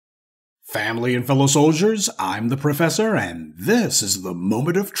Family and fellow soldiers, I'm the Professor, and this is the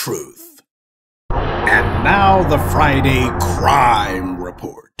Moment of Truth. And now the Friday Crime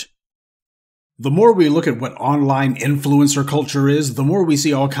Report. The more we look at what online influencer culture is, the more we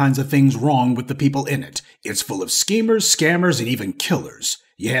see all kinds of things wrong with the people in it. It's full of schemers, scammers, and even killers.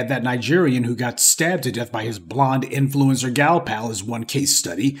 You had that Nigerian who got stabbed to death by his blonde influencer gal pal as one case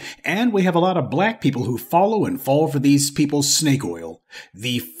study, and we have a lot of black people who follow and fall for these people's snake oil.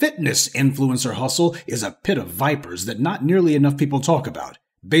 The fitness influencer hustle is a pit of vipers that not nearly enough people talk about.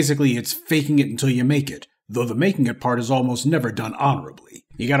 Basically, it's faking it until you make it, though the making it part is almost never done honorably.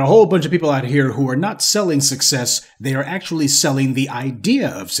 You got a whole bunch of people out here who are not selling success, they are actually selling the idea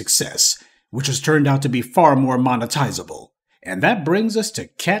of success, which has turned out to be far more monetizable. And that brings us to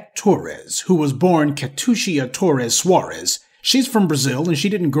Cat Torres, who was born Catucia Torres Suarez. She's from Brazil and she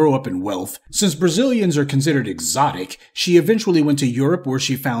didn't grow up in wealth. Since Brazilians are considered exotic, she eventually went to Europe where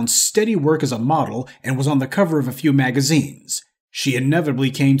she found steady work as a model and was on the cover of a few magazines. She inevitably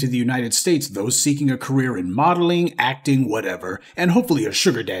came to the United States, though, seeking a career in modeling, acting, whatever, and hopefully a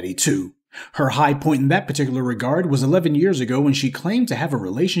sugar daddy too. Her high point in that particular regard was 11 years ago when she claimed to have a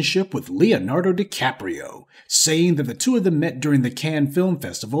relationship with Leonardo DiCaprio, saying that the two of them met during the Cannes Film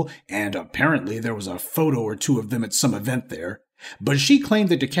Festival, and apparently there was a photo or two of them at some event there. But she claimed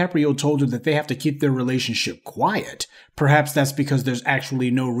that DiCaprio told her that they have to keep their relationship quiet. Perhaps that's because there's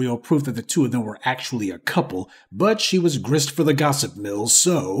actually no real proof that the two of them were actually a couple, but she was grist for the gossip mill,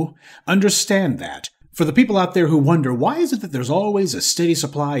 so understand that. For the people out there who wonder, why is it that there's always a steady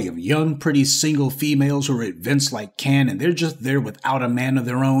supply of young, pretty single females who are at events like Cannes and they're just there without a man of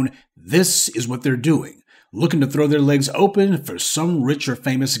their own? This is what they're doing. Looking to throw their legs open for some rich or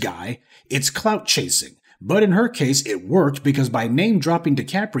famous guy. It's clout chasing. But in her case, it worked because by name-dropping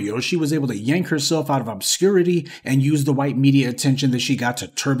DiCaprio, she was able to yank herself out of obscurity and use the white media attention that she got to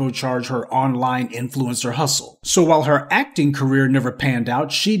turbocharge her online influencer hustle. So while her acting career never panned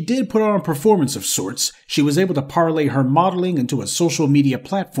out, she did put on a performance of sorts. She was able to parlay her modeling into a social media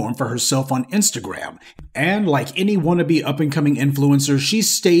platform for herself on Instagram. And like any wannabe up-and-coming influencer, she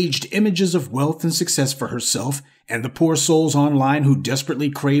staged images of wealth and success for herself, and the poor souls online who desperately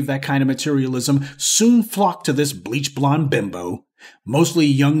crave that kind of materialism soon flocked to this bleach blonde bimbo. Mostly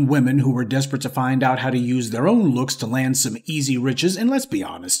young women who were desperate to find out how to use their own looks to land some easy riches, and let's be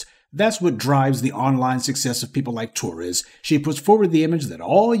honest, that's what drives the online success of people like Torres. She puts forward the image that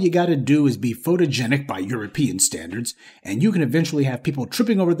all you gotta do is be photogenic by European standards, and you can eventually have people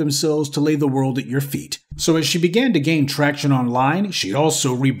tripping over themselves to lay the world at your feet. So as she began to gain traction online, she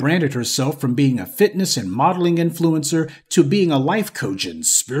also rebranded herself from being a fitness and modeling influencer to being a life coach and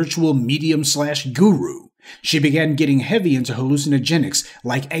spiritual medium/guru. She began getting heavy into hallucinogenics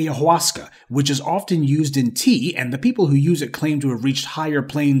like ayahuasca, which is often used in tea, and the people who use it claim to have reached higher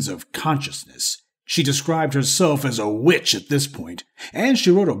planes of consciousness. She described herself as a witch at this point, and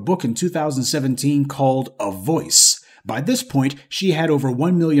she wrote a book in 2017 called A Voice. By this point, she had over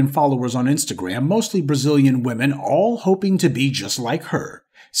 1 million followers on Instagram, mostly Brazilian women, all hoping to be just like her.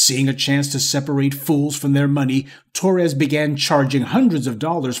 Seeing a chance to separate fools from their money, Torres began charging hundreds of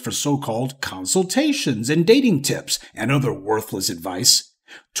dollars for so-called consultations and dating tips and other worthless advice.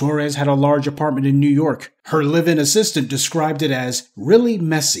 Torres had a large apartment in New York. Her live-in assistant described it as really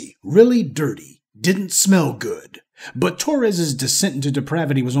messy, really dirty, didn't smell good. But Torres' descent into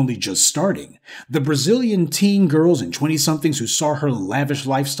depravity was only just starting. The Brazilian teen girls and 20-somethings who saw her lavish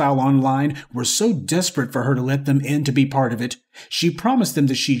lifestyle online were so desperate for her to let them in to be part of it. She promised them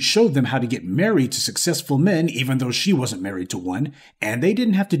that she'd show them how to get married to successful men, even though she wasn't married to one, and they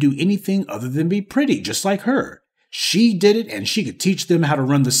didn't have to do anything other than be pretty, just like her. She did it, and she could teach them how to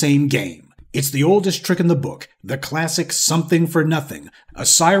run the same game. It's the oldest trick in the book, the classic something for nothing, a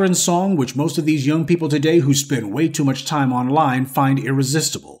siren song which most of these young people today who spend way too much time online find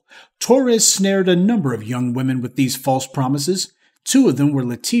irresistible. Torres snared a number of young women with these false promises. Two of them were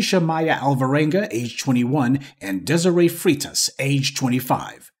Leticia Maya Alvarenga, age 21, and Desiree Freitas, age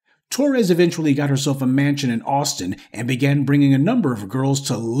 25. Torres eventually got herself a mansion in Austin and began bringing a number of girls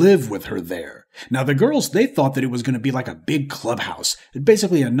to live with her there. Now the girls, they thought that it was going to be like a big clubhouse,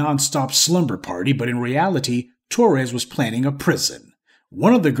 basically a non-stop slumber party, but in reality, Torres was planning a prison.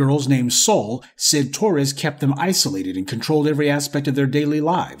 One of the girls, named Sol, said Torres kept them isolated and controlled every aspect of their daily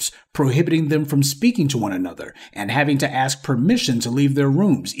lives, prohibiting them from speaking to one another and having to ask permission to leave their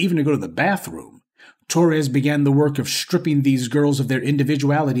rooms, even to go to the bathroom. Torres began the work of stripping these girls of their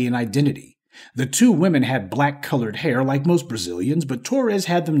individuality and identity. The two women had black-colored hair like most Brazilians, but Torres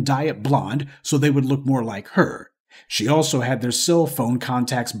had them dye it blonde so they would look more like her. She also had their cell phone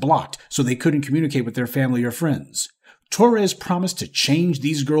contacts blocked so they couldn't communicate with their family or friends. Torres promised to change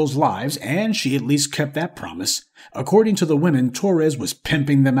these girls' lives, and she at least kept that promise. According to the women, Torres was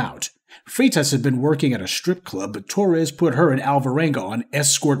pimping them out. Freitas had been working at a strip club, but Torres put her and Alvarenga on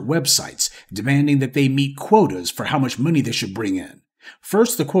escort websites, demanding that they meet quotas for how much money they should bring in.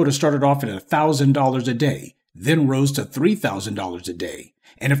 First, the quota started off at $1,000 a day, then rose to $3,000 a day.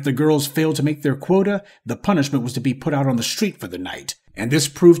 And if the girls failed to make their quota, the punishment was to be put out on the street for the night. And this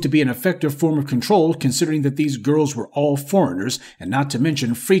proved to be an effective form of control, considering that these girls were all foreigners, and not to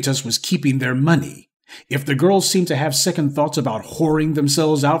mention Freitas was keeping their money. If the girls seemed to have second thoughts about whoring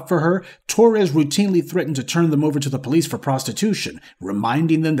themselves out for her, Torres routinely threatened to turn them over to the police for prostitution,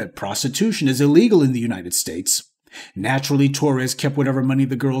 reminding them that prostitution is illegal in the United States. Naturally, Torres kept whatever money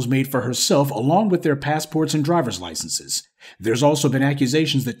the girls made for herself, along with their passports and driver's licenses. There's also been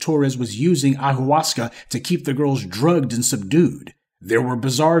accusations that Torres was using ayahuasca to keep the girls drugged and subdued. There were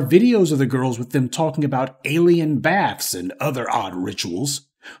bizarre videos of the girls with them talking about alien baths and other odd rituals.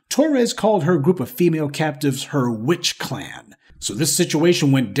 Torres called her group of female captives her witch clan. So this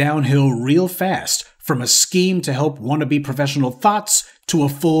situation went downhill real fast, from a scheme to help wannabe professional thoughts to a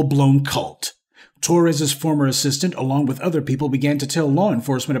full-blown cult. Torres' former assistant, along with other people, began to tell law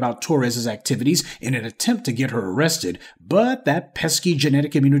enforcement about Torres' activities in an attempt to get her arrested, but that pesky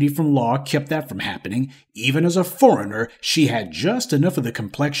genetic immunity from law kept that from happening. Even as a foreigner, she had just enough of the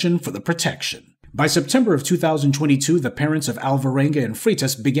complexion for the protection. By September of 2022, the parents of Alvarenga and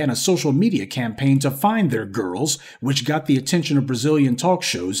Freitas began a social media campaign to find their girls, which got the attention of Brazilian talk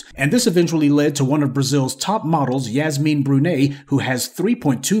shows, and this eventually led to one of Brazil's top models, Yasmin Brunet, who has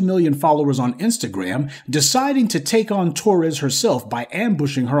 3.2 million followers on Instagram, deciding to take on Torres herself by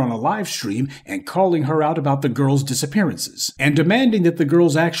ambushing her on a live stream and calling her out about the girls' disappearances, and demanding that the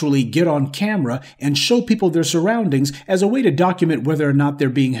girls actually get on camera and show people their surroundings as a way to document whether or not they're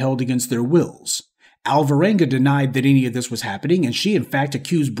being held against their wills. Alvarenga denied that any of this was happening, and she in fact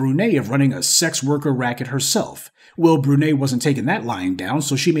accused Brunet of running a sex worker racket herself. Well, Brunet wasn't taking that lying down,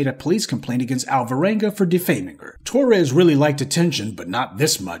 so she made a police complaint against Alvarenga for defaming her. Torres really liked attention, but not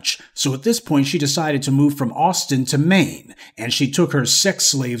this much, so at this point she decided to move from Austin to Maine, and she took her sex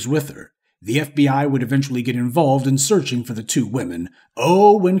slaves with her. The FBI would eventually get involved in searching for the two women.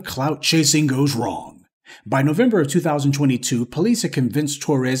 Oh, when clout chasing goes wrong. By November of 2022, police had convinced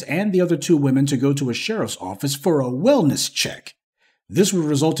Torres and the other two women to go to a sheriff's office for a wellness check. This would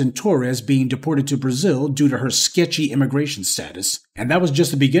result in Torres being deported to Brazil due to her sketchy immigration status. And that was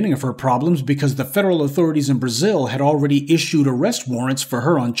just the beginning of her problems, because the federal authorities in Brazil had already issued arrest warrants for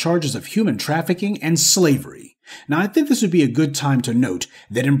her on charges of human trafficking and slavery. Now, I think this would be a good time to note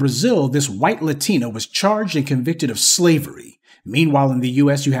that in Brazil, this white Latina was charged and convicted of slavery. Meanwhile, in the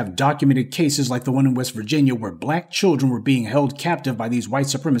U.S., you have documented cases like the one in West Virginia where black children were being held captive by these white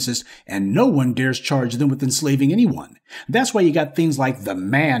supremacists, and no one dares charge them with enslaving anyone. That's why you got things like the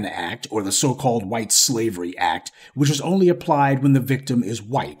Mann Act, or the so-called White Slavery Act, which is only applied when the victim is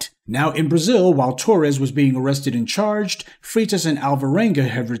white. Now, in Brazil, while Torres was being arrested and charged, Freitas and Alvarenga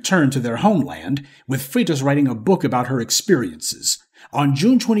had returned to their homeland, with Freitas writing a book about her experiences. On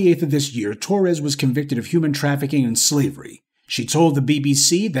June 28th of this year, Torres was convicted of human trafficking and slavery. She told the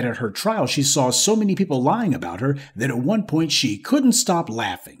BBC that at her trial she saw so many people lying about her that at one point she couldn't stop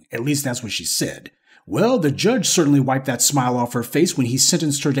laughing. At least that's what she said. Well, the judge certainly wiped that smile off her face when he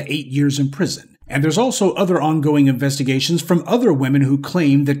sentenced her to 8 years in prison. And there's also other ongoing investigations from other women who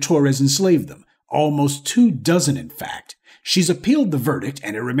claim that Torres enslaved them. Almost 24, in fact. She's appealed the verdict,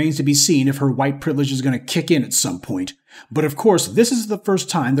 and it remains to be seen if her white privilege is going to kick in at some point. But of course, this is the first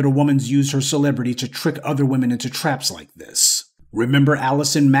time that a woman's used her celebrity to trick other women into traps like this. Remember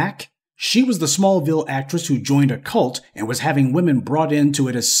Allison Mack? She was the Smallville actress who joined a cult and was having women brought into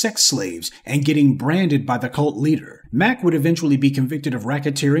it as sex slaves and getting branded by the cult leader. Mack would eventually be convicted of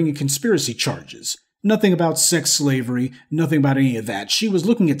racketeering and conspiracy charges. Nothing about sex slavery, nothing about any of that. She was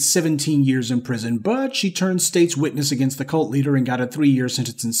looking at 17 years in prison, but she turned state's witness against the cult leader and got a 3-year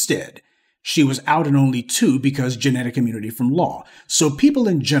sentence instead. She was out in only 2 because genetic immunity from law. So people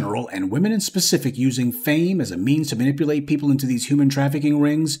in general, and women in specific, using fame as a means to manipulate people into these human trafficking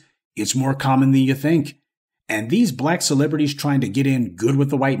rings, it's more common than you think. And these black celebrities trying to get in good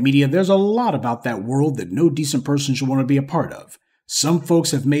with the white media, there's a lot about that world that no decent person should want to be a part of. Some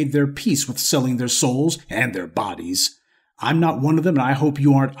folks have made their peace with selling their souls and their bodies. I'm not one of them, and I hope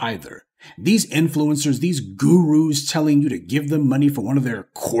you aren't either. These influencers, these gurus telling you to give them money for one of their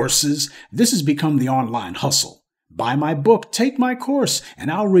courses, this has become the online hustle. Buy my book, take my course,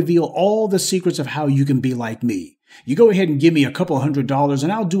 and I'll reveal all the secrets of how you can be like me. You go ahead and give me a couple $100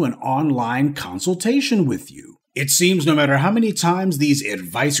 and I'll do an online consultation with you. It seems no matter how many times these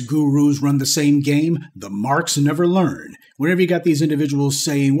advice gurus run the same game, the marks never learn. Whenever you got these individuals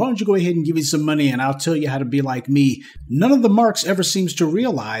saying, why don't you go ahead and give me some money and I'll tell you how to be like me, none of the marks ever seems to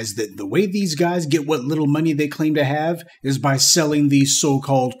realize that the way these guys get what little money they claim to have is by selling these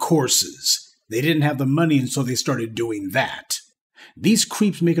so-called courses. They didn't have the money, and so they started doing that. These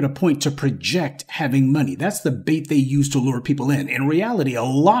creeps make it a point to project having money. That's the bait they use to lure people in. In reality, a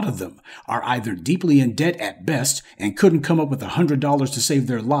lot of them are either deeply in debt at best and couldn't come up with $100 to save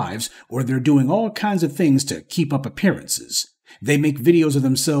their lives, or they're doing all kinds of things to keep up appearances. They make videos of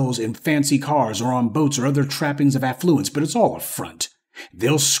themselves in fancy cars or on boats or other trappings of affluence, but it's all a front.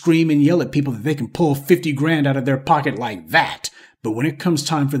 They'll scream and yell at people that they can pull 50 grand out of their pocket like that. But when it comes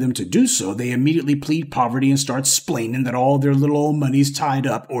time for them to do so, they immediately plead poverty and start splaining that all their little old money's tied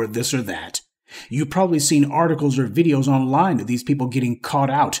up or this or that. You've probably seen articles or videos online of these people getting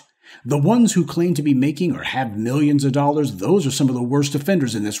caught out. The ones who claim to be making or have millions of dollars, those are some of the worst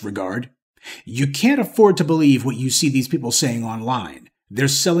offenders in this regard. You can't afford to believe what you see these people saying online. They're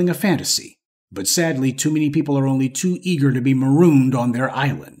selling a fantasy. But sadly, too many people are only too eager to be marooned on their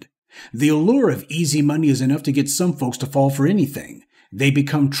island. The allure of easy money is enough to get some folks to fall for anything. They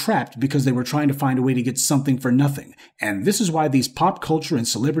become trapped because they were trying to find a way to get something for nothing. And this is why these pop culture and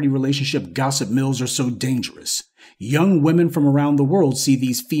celebrity relationship gossip mills are so dangerous. Young women from around the world see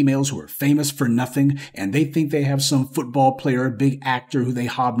these females who are famous for nothing, and they think they have some football player, big actor who they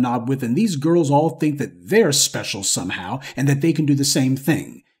hobnob with, and these girls all think that they're special somehow and that they can do the same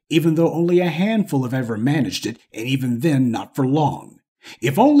thing, even though only a handful have ever managed it, and even then not for long.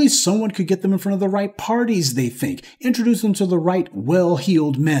 If only someone could get them in front of the right parties, they think, introduce them to the right,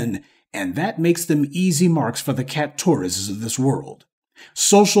 well-heeled men, and that makes them easy marks for the cat Torres of this world.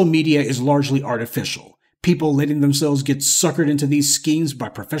 Social media is largely artificial. People letting themselves get suckered into these schemes by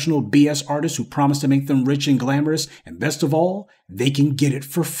professional BS artists who promise to make them rich and glamorous, and best of all, they can get it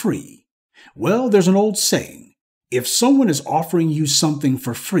for free. Well, there's an old saying, if someone is offering you something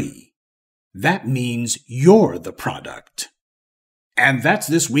for free, that means you're the product. And that's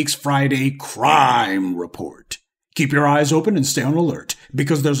this week's Friday Crime Report. Keep your eyes open and stay on alert,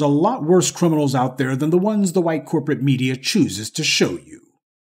 because there's a lot worse criminals out there than the ones the white corporate media chooses to show you.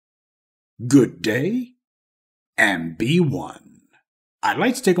 Good day, and be one. I'd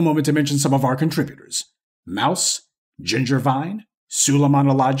like to take a moment to mention some of our contributors. Mouse, Gingervine, Suleiman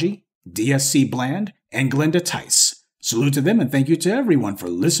Alaji, DSC Bland, and Glenda Tice. Salute to them and thank you to everyone for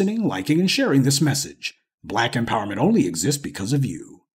listening, liking, and sharing this message. Black empowerment only exists because of you.